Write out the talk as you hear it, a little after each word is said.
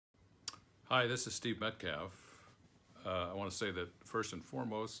Hi, this is Steve Metcalf. I want to say that first and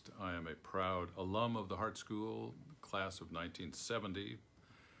foremost, I am a proud alum of the Hartt School, class of 1970.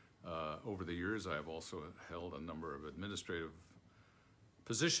 Over the years, I have also held a number of administrative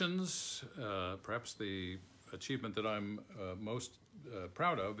positions. Perhaps the achievement that I'm most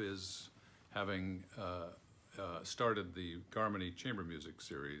proud of is having started the Garmony Chamber Music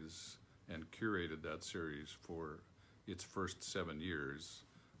series and curated that series for its first 7 years.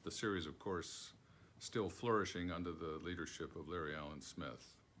 The series, of course, still flourishing under the leadership of Larry Allen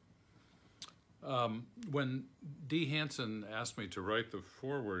Smith. When Dee Hansen asked me to write the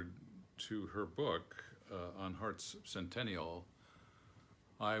foreword to her book on Hartt's centennial,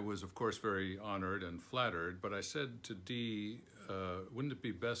 I was, of course, very honored and flattered, but I said to Dee, wouldn't it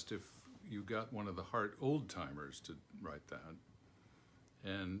be best if you got one of the Hartt old-timers to write that?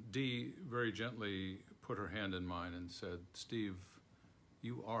 And Dee very gently put her hand in mine and said, Steve,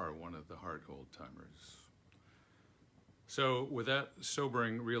 you are one of the Hartt old-timers. So with that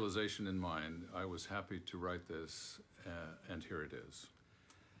sobering realization in mind, I was happy to write this, and here it is.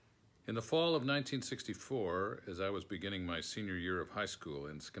 In the fall of 1964, as I was beginning my senior year of high school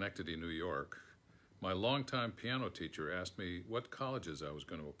in Schenectady, New York, my longtime piano teacher asked me what colleges I was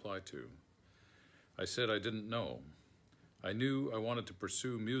going to apply to. I said I didn't know. I knew I wanted to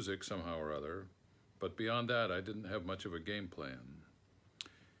pursue music somehow or other, but beyond that, I didn't have much of a game plan.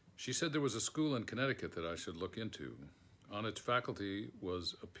 She said there was a school in Connecticut that I should look into. On its faculty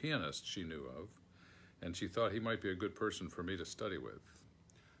was a pianist she knew of, and she thought he might be a good person for me to study with.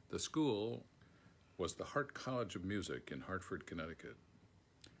 The school was the Hartt College of Music in Hartford, Connecticut.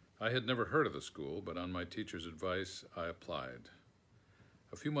 I had never heard of the school, but on my teacher's advice, I applied.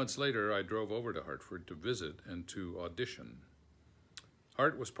 A few months later, I drove over to Hartford to visit and to audition.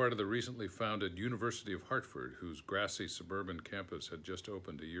 Hartt was part of the recently founded University of Hartford, whose grassy suburban campus had just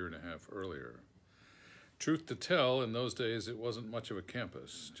opened a year and a half earlier. Truth to tell, in those days, it wasn't much of a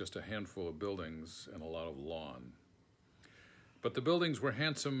campus, just a handful of buildings and a lot of lawn. But the buildings were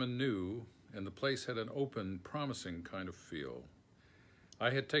handsome and new, and the place had an open, promising kind of feel.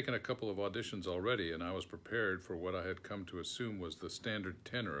 I had taken a couple of auditions already, and I was prepared for what I had come to assume was the standard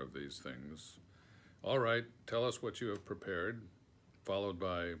tenor of these things. All right, tell us what you have prepared, followed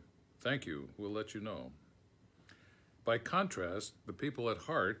by, thank you, we'll let you know. By contrast, the people at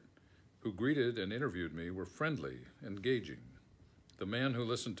Hartt who greeted and interviewed me were friendly, engaging. The man who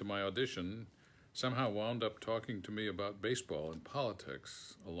listened to my audition somehow wound up talking to me about baseball and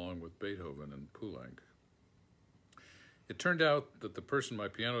politics, along with Beethoven and Poulenc. It turned out that the person my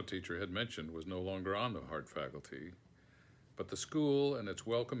piano teacher had mentioned was no longer on the Hartt faculty, but the school and its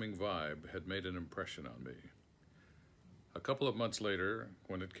welcoming vibe had made an impression on me. A couple of months later,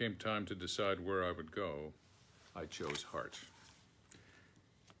 when it came time to decide where I would go, I chose Hartt.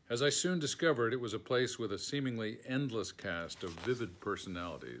 As I soon discovered, it was a place with a seemingly endless cast of vivid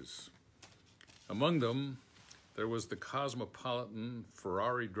personalities. Among them, there was the cosmopolitan,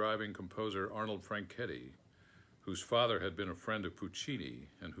 Ferrari-driving composer Arnold Franchetti, whose father had been a friend of Puccini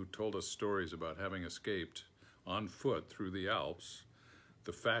and who told us stories about having escaped on foot through the Alps,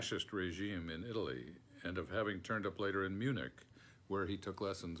 the fascist regime in Italy, and of having turned up later in Munich, where he took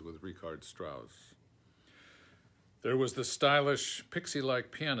lessons with Richard Strauss. There was the stylish,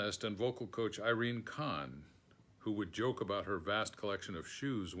 pixie-like pianist and vocal coach Irene Kahn, who would joke about her vast collection of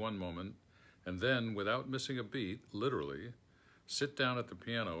shoes one moment, and then, without missing a beat, literally, sit down at the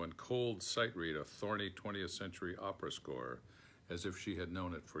piano and cold sight-read a thorny 20th century opera score as if she had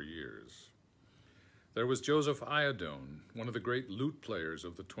known it for years. There was Joseph Iadone, one of the great lute players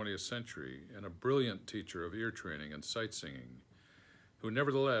of the 20th century and a brilliant teacher of ear training and sight singing, who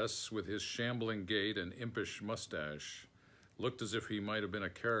nevertheless, with his shambling gait and impish mustache, looked as if he might have been a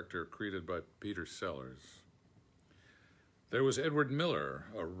character created by Peter Sellers. There was Edward Miller,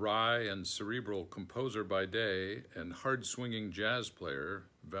 a wry and cerebral composer by day and hard-swinging jazz player,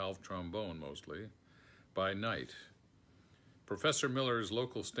 valve trombone mostly, by night. Professor Miller's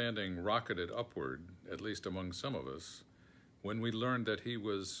local standing rocketed upward, at least among some of us, when we learned that he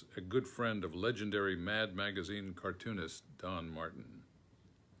was a good friend of legendary Mad Magazine cartoonist Don Martin.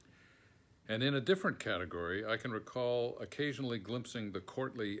 And in a different category, I can recall occasionally glimpsing the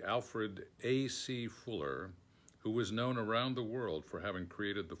courtly Alfred A.C. Fuller, who was known around the world for having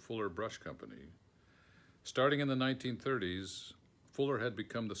created the Fuller Brush Company. Starting in the 1930s, Fuller had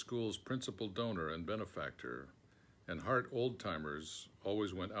become the school's principal donor and benefactor, and Hartt old-timers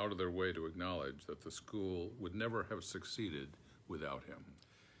always went out of their way to acknowledge that the school would never have succeeded without him.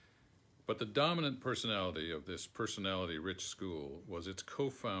 But the dominant personality of this personality-rich school was its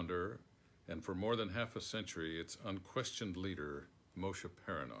co-founder, and for more than half a century, its unquestioned leader, Moshe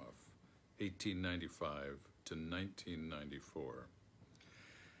Perenov, 1895 to 1994.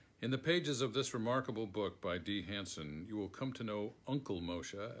 In the pages of this remarkable book by D. Hansen, you will come to know Uncle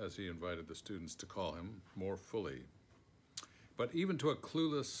Moshe, as he invited the students to call him, more fully. But even to a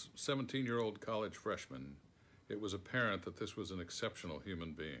clueless 17-year-old college freshman, it was apparent that this was an exceptional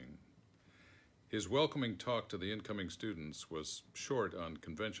human being. His welcoming talk to the incoming students was short on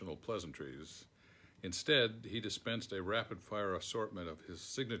conventional pleasantries. Instead, he dispensed a rapid-fire assortment of his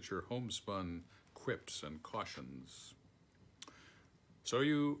signature homespun quips and cautions. So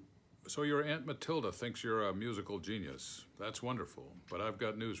your Aunt Matilda thinks you're a musical genius. That's wonderful, but I've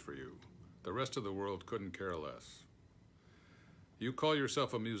got news for you. The rest of the world couldn't care less. You call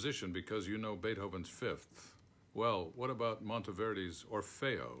yourself a musician because you know Beethoven's Fifth. Well, what about Monteverdi's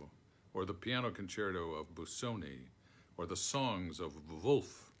Orfeo, or the piano concerto of Busoni, or the songs of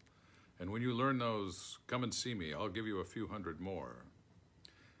Wolf? And when you learn those, come and see me. I'll give you a few hundred more.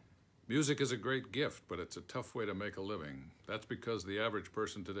 Music is a great gift, but it's a tough way to make a living. That's because the average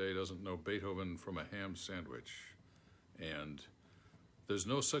person today doesn't know Beethoven from a ham sandwich. And there's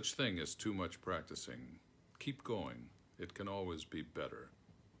no such thing as too much practicing. Keep going. It can always be better.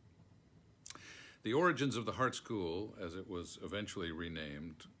 The origins of the Hartt School, as it was eventually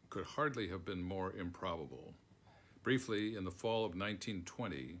renamed, could hardly have been more improbable. Briefly, in the fall of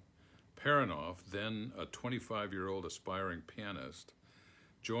 1920, Perinoff, then a 25-year-old aspiring pianist,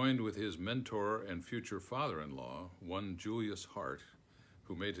 joined with his mentor and future father-in-law, one Julius Hartt,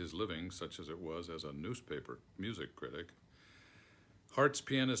 who made his living, such as it was, as a newspaper music critic, Hart's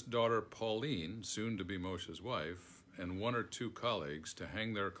pianist daughter Pauline, soon to be Moshe's wife, and one or two colleagues to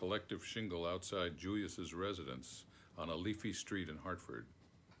hang their collective shingle outside Julius's residence on a leafy street in Hartford.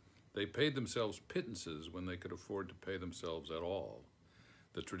 They paid themselves pittances when they could afford to pay themselves at all.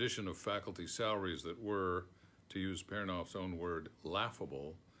 The tradition of faculty salaries that were, to use Perinoff's own word,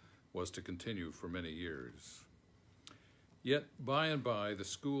 laughable, was to continue for many years. Yet, by and by, the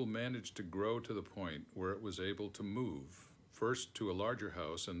school managed to grow to the point where it was able to move, first to a larger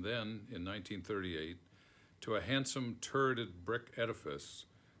house, and then, in 1938, to a handsome, turreted brick edifice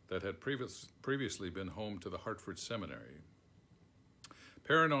that had previously been home to the Hartford Seminary.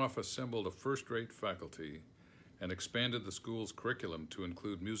 Perinoff assembled a first-rate faculty and expanded the school's curriculum to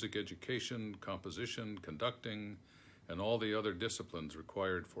include music education, composition, conducting, and all the other disciplines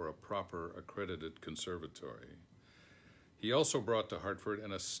required for a proper accredited conservatory. He also brought to Hartford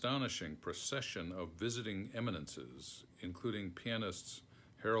an astonishing procession of visiting eminences, including pianists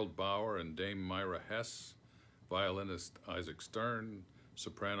Harold Bauer and Dame Myra Hess, violinist Isaac Stern,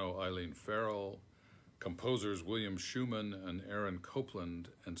 soprano Eileen Farrell, composers William Schumann and Aaron Copland,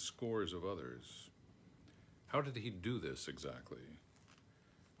 and scores of others. How did he do this exactly?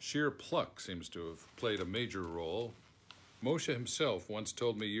 Sheer pluck seems to have played a major role. Moshe himself once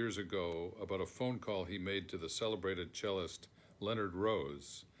told me years ago about a phone call he made to the celebrated cellist Leonard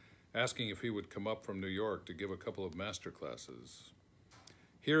Rose, asking if he would come up from New York to give a couple of master classes.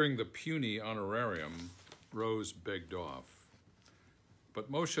 Hearing the puny honorarium, Rose begged off.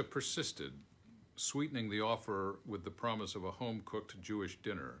 But Moshe persisted, sweetening the offer with the promise of a home-cooked Jewish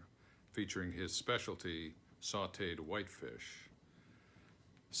dinner, featuring his specialty, sautéed whitefish.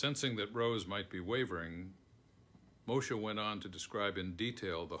 Sensing that Rose might be wavering, Moshe went on to describe in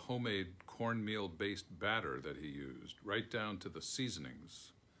detail the homemade cornmeal-based batter that he used, right down to the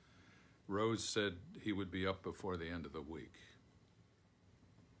seasonings. Rose said he would be up before the end of the week.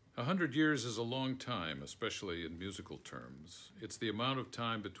 100 years is a long time, especially in musical terms. It's the amount of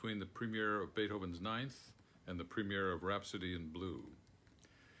time between the premiere of Beethoven's Ninth and the premiere of Rhapsody in Blue.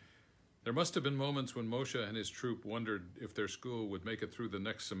 There must have been moments when Moshe and his troupe wondered if their school would make it through the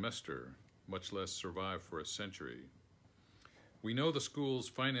next semester, much less survive for a century. We know the school's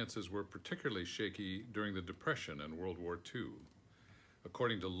finances were particularly shaky during the Depression and World War II.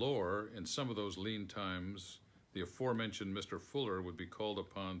 According to lore, in some of those lean times, the aforementioned Mr. Fuller would be called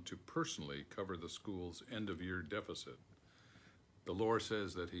upon to personally cover the school's end-of-year deficit. The lore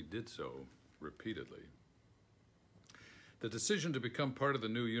says that he did so repeatedly. The decision to become part of the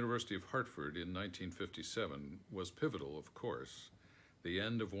new University of Hartford in 1957 was pivotal, of course, the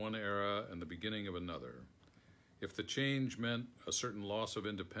end of one era and the beginning of another. If the change meant a certain loss of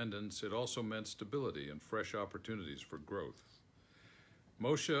independence, it also meant stability and fresh opportunities for growth.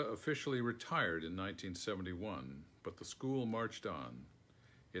 Moshe officially retired in 1971, but the school marched on.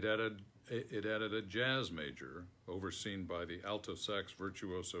 It added a jazz major, overseen by the alto sax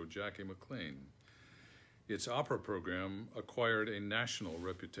virtuoso Jackie McLean. Its opera program acquired a national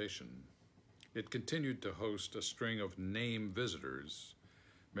reputation. It continued to host a string of name visitors: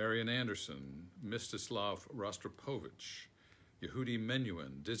 Marian Anderson, Mstislav Rostropovich, Yehudi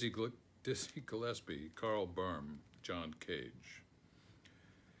Menuhin, Dizzy Dizzy Gillespie, Carl Barm, John Cage.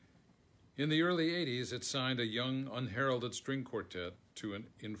 In the early 80s, it signed a young, unheralded string quartet to an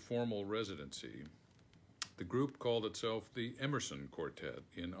informal residency. The group called itself the Emerson Quartet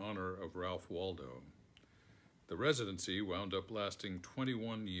in honor of Ralph Waldo. The residency wound up lasting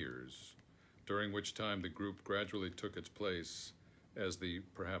 21 years, during which time the group gradually took its place as the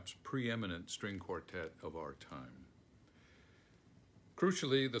perhaps preeminent string quartet of our time.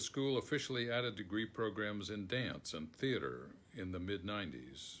 Crucially, the school officially added degree programs in dance and theater in the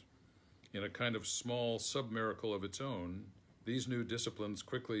mid-90s. In a kind of small sub-miracle of its own, these new disciplines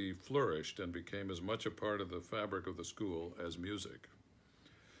quickly flourished and became as much a part of the fabric of the school as music.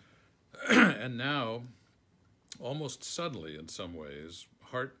 And now, almost suddenly in some ways,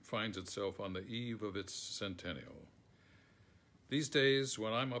 Hartt finds itself on the eve of its centennial. These days,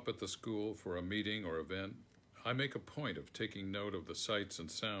 when I'm up at the school for a meeting or event, I make a point of taking note of the sights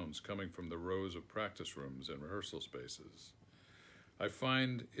and sounds coming from the rows of practice rooms and rehearsal spaces. I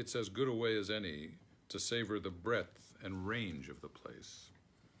find it's as good a way as any to savor the breadth and range of the place.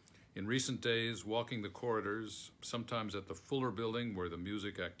 In recent days, walking the corridors, sometimes at the Fuller Building where the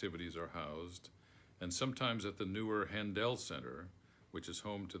music activities are housed, and sometimes at the newer Handel Center, which is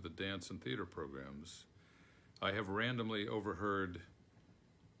home to the dance and theater programs, I have randomly overheard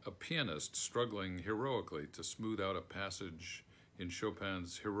a pianist struggling heroically to smooth out a passage in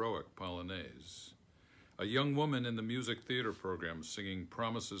Chopin's heroic Polonaise, a young woman in the music theater program singing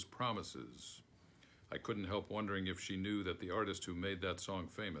Promises, Promises. I couldn't help wondering if she knew that the artist who made that song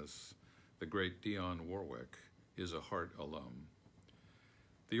famous, the great Dionne Warwick, is a Hartt alum.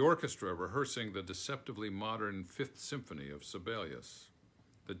 The orchestra rehearsing the deceptively modern Fifth Symphony of Sibelius,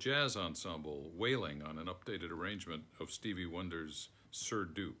 the jazz ensemble wailing on an updated arrangement of Stevie Wonder's Sir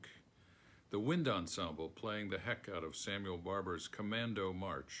Duke, the wind ensemble playing the heck out of Samuel Barber's Commando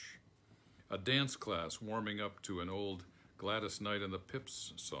March, a dance class warming up to an old Gladys Knight and the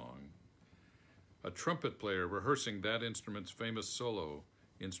Pips song, a trumpet player rehearsing that instrument's famous solo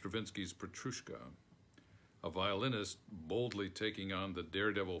in Stravinsky's Petrushka, a violinist boldly taking on the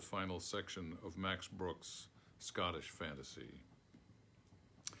daredevil final section of Max Brooks' Scottish Fantasy.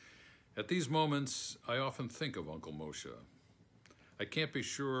 At these moments, I often think of Uncle Moshe. I can't be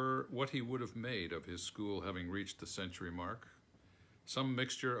sure what he would have made of his school having reached the century mark. Some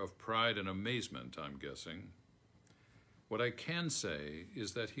mixture of pride and amazement, I'm guessing. What I can say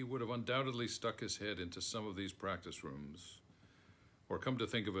is that he would have undoubtedly stuck his head into some of these practice rooms, or come to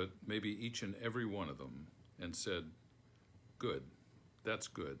think of it, maybe each and every one of them, and said, "Good, that's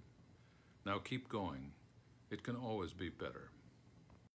good. Now keep going. It can always be better."